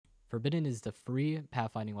Forbidden is the free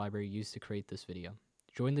pathfinding library used to create this video.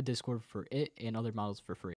 Join the Discord for it and other models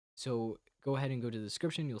for free. So go ahead and go to the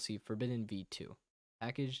description. You'll see Forbidden V2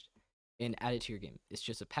 packaged and add it to your game. It's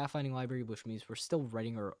just a pathfinding library, which means we're still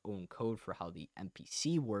writing our own code for how the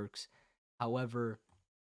NPC works. However,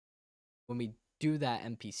 when we do that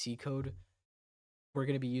NPC code, we're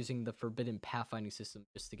going to be using the Forbidden pathfinding system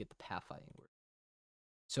just to get the pathfinding work.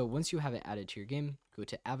 So once you have it added to your game, go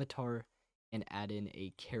to avatar and add in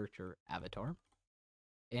a character avatar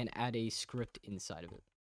and add a script inside of it.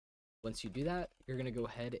 Once you do that, you're going to go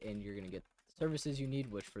ahead and you're going to get the services you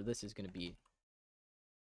need, which for this is going to be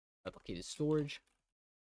replicated storage.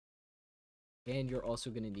 And you're also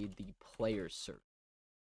going to need the player server.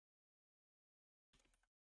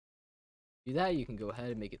 Do that, you can go ahead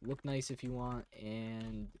and make it look nice if you want,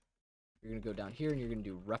 and you're going to go down here and you're going to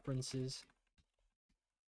do references.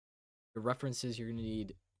 Your references, you're going to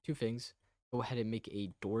need two things. Go ahead and make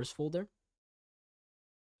a doors folder.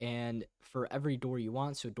 And for every door you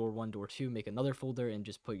want, so door 1, door 2, make another folder and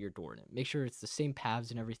just put your door in it. Make sure it's the same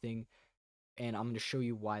paths and everything. And I'm going to show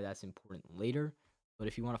you why that's important later. But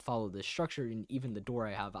if you want to follow this structure, and even the door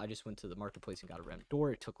I have, I just went to the marketplace and got a random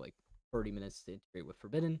door. It took like 30 minutes to integrate with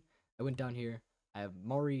Forbidden. I went down here. I have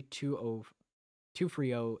Mari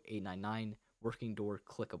 230-899 working door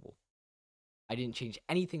clickable. I didn't change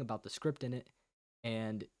anything about the script in it,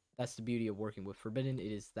 and that's the beauty of working with Forbidden.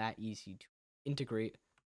 It is that easy to integrate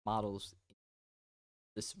models.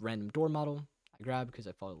 This random door model I grabbed because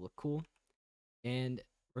I thought it looked cool, and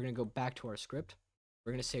we're going to go back to our script.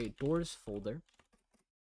 We're going to say doors folder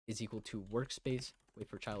is equal to workspace wait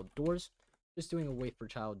for child doors. Just doing a wait for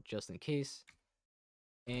child just in case.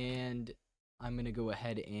 And I'm going to go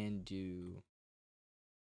ahead and do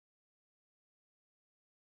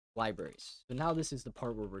libraries. So now this is the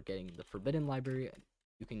part where we're getting the Forbidden library.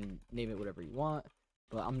 You can name it whatever you want,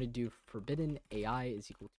 but I'm going to do Forbidden AI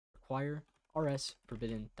is equal to require rs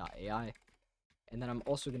forbidden.ai. And then I'm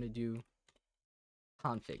also going to do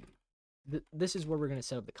config. This is where we're going to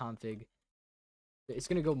set up the config. It's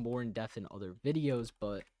going to go more in depth in other videos,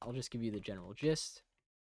 but I'll just give you the general gist.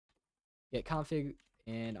 Get config,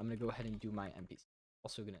 and I'm going to go ahead and do my NPC.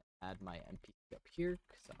 Also going to add my NPC up here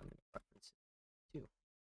because I'm going to reference it too.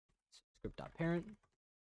 So script.parent,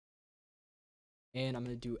 and I'm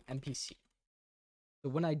going to do NPC. So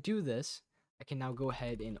when I do this, I can now go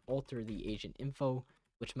ahead and alter the agent info,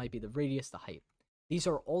 which might be the radius, the height. These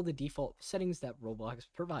are all the default settings that Roblox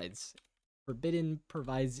provides. Forbidden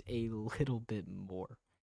provides a little bit more.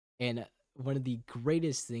 And one of the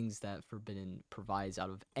greatest things that Forbidden provides out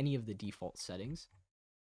of any of the default settings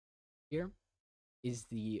here is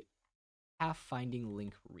the pathfinding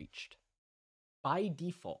link reached. By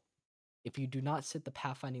default, if you do not set the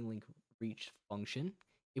pathfinding link reached function,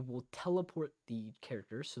 it will teleport the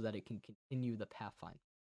character so that it can continue the pathfind.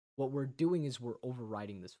 What we're doing is we're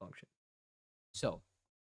overriding this function. So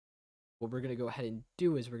what we're going to go ahead and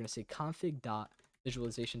do is we're going to say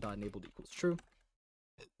config.visualization.enabled equals true.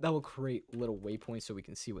 That will create little waypoints so we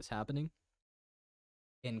can see what's happening.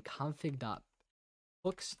 And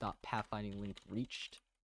config.hooks.pathfinding link reached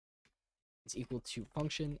is equal to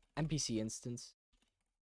function NPC instance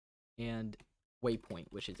and waypoint,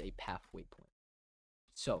 which is a path waypoint.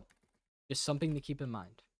 So just something to keep in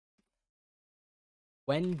mind.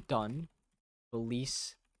 When done,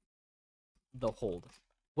 release the hold.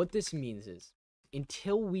 What this means is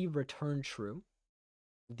until we return true,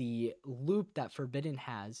 the loop that Forbidden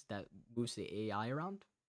has that moves the AI around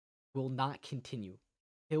will not continue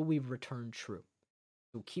till we return true.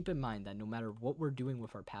 So keep in mind that no matter what we're doing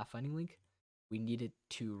with our pathfinding link, we need it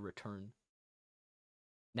to return.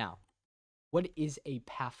 Now, what is a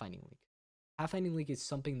pathfinding link? Pathfinding link is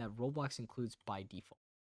something that Roblox includes by default.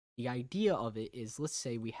 The idea of it is, let's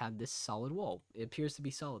say we have this solid wall. It appears to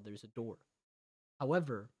be solid. There's a door.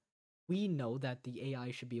 However, we know that the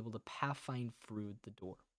AI should be able to pathfind through the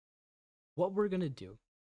door. What we're going to do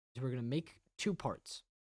is we're going to make two parts.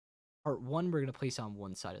 Part 1, we're going to place on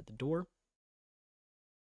one side of the door.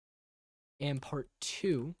 And part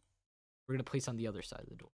 2, we're going to place on the other side of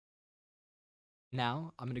the door.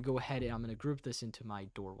 Now, I'm going to go ahead and I'm going to group this into my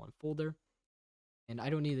door 1 folder. And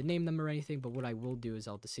I don't need to name them or anything, but what I will do is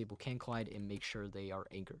I'll disable can collide and make sure they are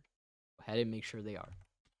anchored. Go ahead and make sure they are.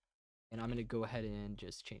 And I'm going to go ahead and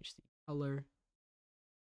just change the color.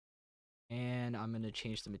 And I'm going to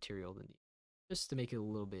change the material just to make it a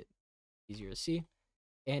little bit easier to see.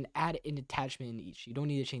 And add an attachment in each. You don't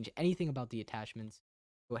need to change anything about the attachments.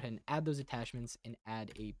 Go ahead and add those attachments and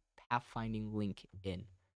add a pathfinding link in.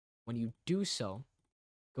 When you do so,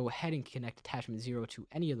 go ahead and connect attachment 0 to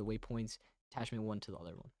any of the waypoints, attachment 1 to the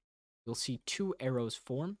other one. You'll see two arrows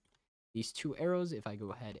form. these two arrows, if I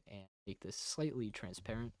go ahead and make this slightly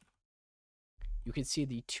transparent, you can see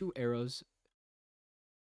the two arrows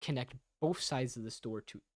connect both sides of this door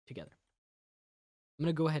together. I'm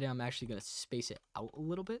going to go ahead and I'm actually going to space it out a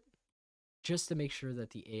little bit just to make sure that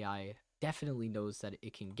the AI definitely knows that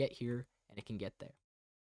it can get here and it can get there.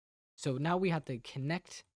 So now we have to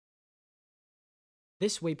connect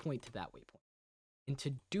this waypoint to that waypoint. And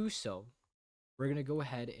to do so, we're going to go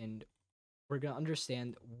ahead and we're going to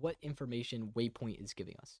understand what information waypoint is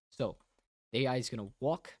giving us. So the AI is going to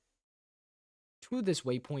walk to this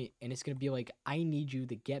waypoint and it's going to be like, I need you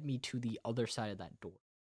to get me to the other side of that door.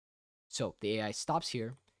 So the AI stops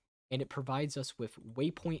here and it provides us with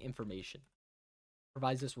waypoint information.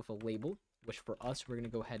 Provides us with a label, which for us, we're going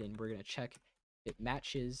to go ahead and we're going to check if it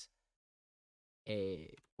matches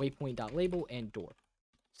a waypoint.label and door.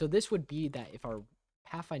 So this would be that if our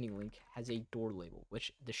pathfinding link has a door label,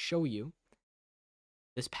 which to show you,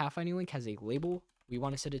 this pathfinding link has a label. We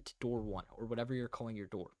want to set it to door 1 or whatever you're calling your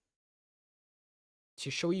door. To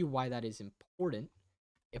show you why that is important,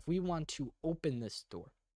 if we want to open this door,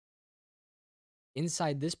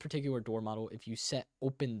 inside this particular door model, if you set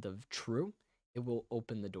open the true, it will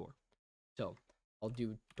open the door. So I'll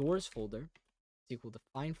do doors folder is equal to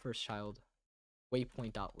find first child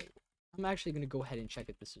waypoint.label. I'm actually going to go ahead and check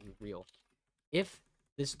if this is real. If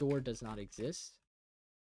this door does not exist,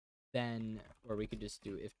 then, or we could just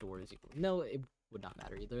do if door is equal. No, it would not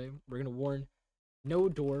matter either. We're going to warn no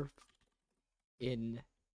door in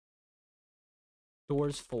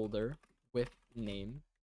doors folder with name.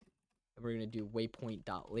 And we're going to do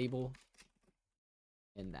waypoint.label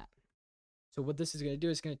in that. So what this is going to do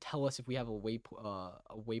is going to tell us if we have a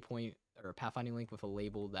waypoint or a pathfinding link with a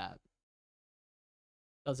label that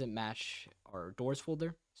doesn't match our doors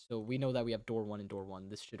folder. So we know that we have door 1 and door 1.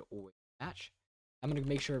 This should always match. I'm going to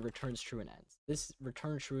make sure it returns true and ends. This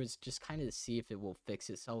return true is just kind of to see if it will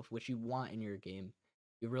fix itself, which you want in your game.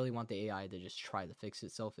 You really want the AI to just try to fix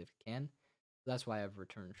itself if it can. So that's why I have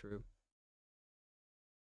return true.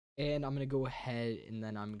 And I'm going to go ahead and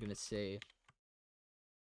then I'm going to say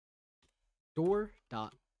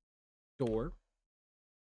door.door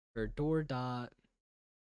or door dot.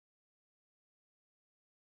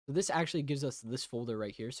 So this actually gives us this folder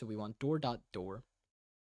right here. So we want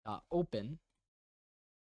door.door.open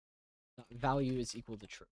value is equal to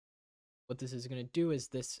true. What this is going to do is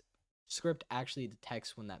this script actually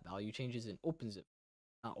detects when that value changes and opens it.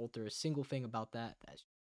 Not alter a single thing about that. That's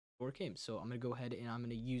door came. So I'm going to go ahead and I'm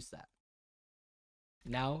going to use that.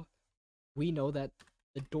 Now we know that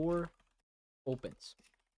the door opens.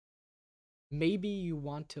 Maybe you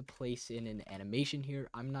want to place in an animation here.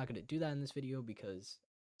 I'm not going to do that in this video because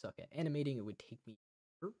I suck at animating. It would take me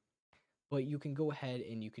forever. But you can go ahead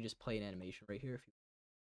and you can just play an animation right here if you.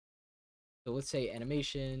 So let's say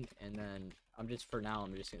animation, and then I'm just going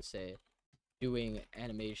to say doing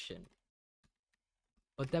animation.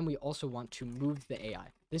 But then we also want to move the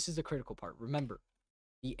AI. This is the critical part. Remember,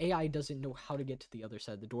 the AI doesn't know how to get to the other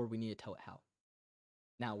side of the door. We need to tell it how.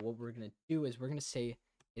 Now, what we're going to do is we're going to say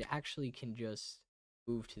it actually can just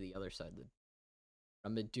move to the other side of the door. What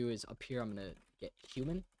I'm going to do is up here, I'm going to get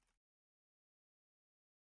human.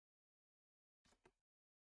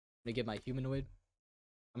 I'm going to get my humanoid.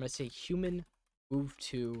 I'm going to say human move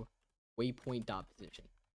to waypoint dot position.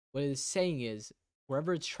 What it is saying is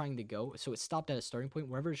wherever it's trying to go, so it stopped at a starting point,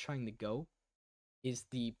 wherever it's trying to go is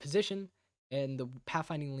the position, and the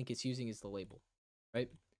pathfinding link it's using is the label, right?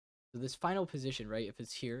 So this final position, right, if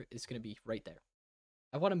it's here, it's going to be right there.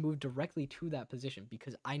 I want to move directly to that position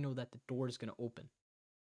because I know that the door is going to open.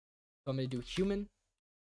 So I'm going to do human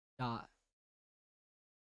dot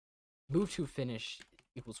move to finish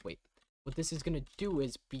equals wait. What this is going to do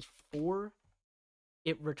is before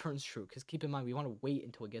it returns true, because keep in mind, we want to wait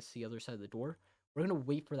until it gets to the other side of the door. We're going to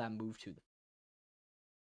wait for that move to.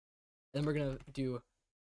 Then we're going to do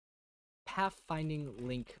pathfinding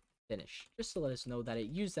link finish, just to let us know that it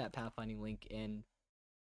used that pathfinding link and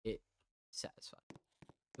it satisfied.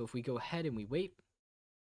 So if we go ahead and we wait,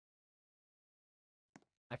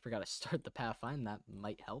 I forgot to start the pathfind, that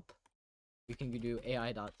might help. You can do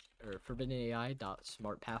AI dot or forbidden AI dot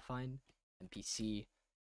smart pathfind NPC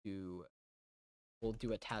to we'll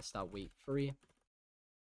do a task dot wait free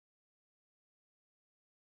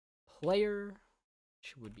player,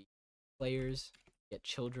 which would be players get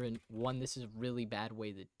children. One, this is a really bad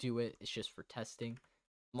way to do it. It's just for testing.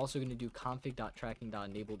 I'm also going to do config dot tracking dot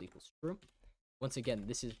enabled equals true. Once again,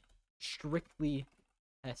 this is strictly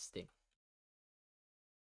testing.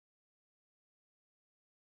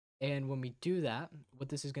 And when we do that, what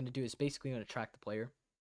this is going to do is basically going to track the player.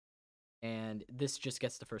 and this just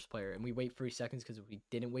gets the first player, and we wait 3 seconds because if we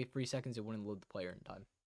didn't wait 3 seconds, it wouldn't load the player in time.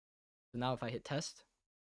 So now if I hit test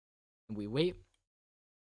and we wait,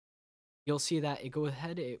 you'll see that it go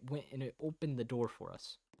ahead, it went and it opened the door for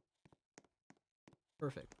us.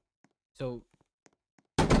 Perfect. So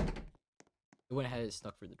it went ahead and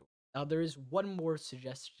stuck through the door. Now there is one more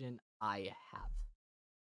suggestion I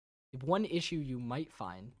have. One issue you might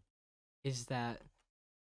find is that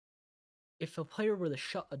if a player were to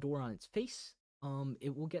shut a door on its face,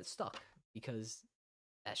 it will get stuck because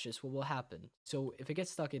that's just what will happen. So if it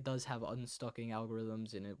gets stuck, it does have unstucking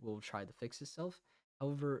algorithms and it will try to fix itself.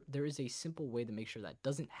 However, there is a simple way to make sure that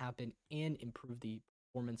doesn't happen and improve the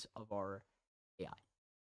performance of our AI.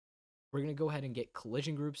 We're going to go ahead and get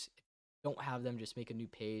collision groups. If you don't have them, just make a new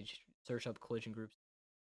page, search up collision groups.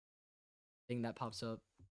 Thing that pops up,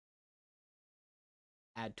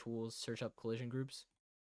 add tools, search up collision groups,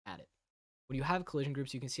 add it. When you have collision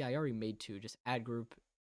groups, you can see I already made 2. Just add group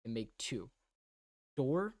and make 2.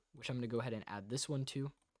 Door, which I'm going to go ahead and add this one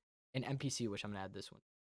to, and NPC, which I'm going to add this one.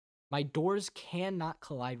 My doors cannot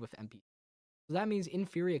collide with NPCs. So that means in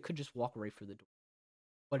theory, it could just walk right through the door,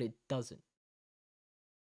 but it doesn't.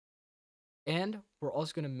 And we're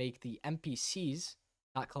also going to make the NPCs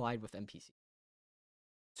not collide with NPCs.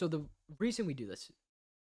 So the reason we do this,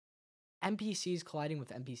 NPCs colliding with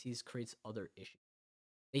NPCs creates other issues.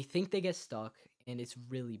 They think they get stuck, and it's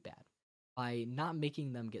really bad. By not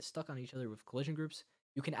making them get stuck on each other with collision groups,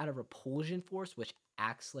 you can add a repulsion force, which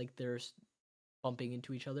acts like they're bumping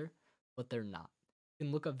into each other, but they're not. You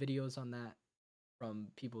can look up videos on that from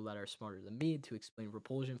people that are smarter than me to explain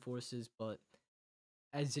repulsion forces, but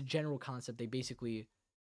as a general concept, they basically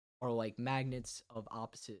are like magnets of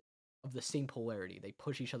the same polarity. They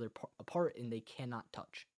push each other apart and they cannot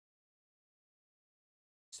touch.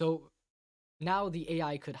 So now the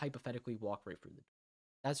AI could hypothetically walk right through the door.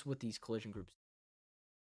 That's what these collision groups do.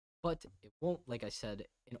 But it won't, like I said,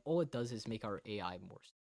 and all it does is make our AI more.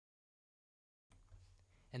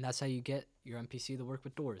 And that's how you get your NPC to work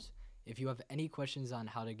with doors. If you have any questions on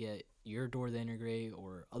how to get your door to integrate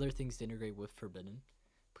or other things to integrate with Forbidden,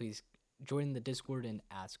 please join the Discord and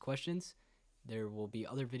ask questions. There will be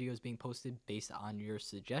other videos being posted based on your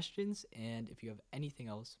suggestions. And if you have anything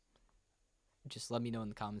else, just let me know in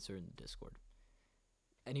the comments or in the Discord.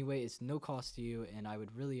 Anyway, it's no cost to you, and I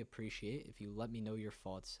would really appreciate if you let me know your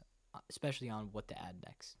thoughts, especially on what to add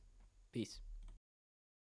next. Peace.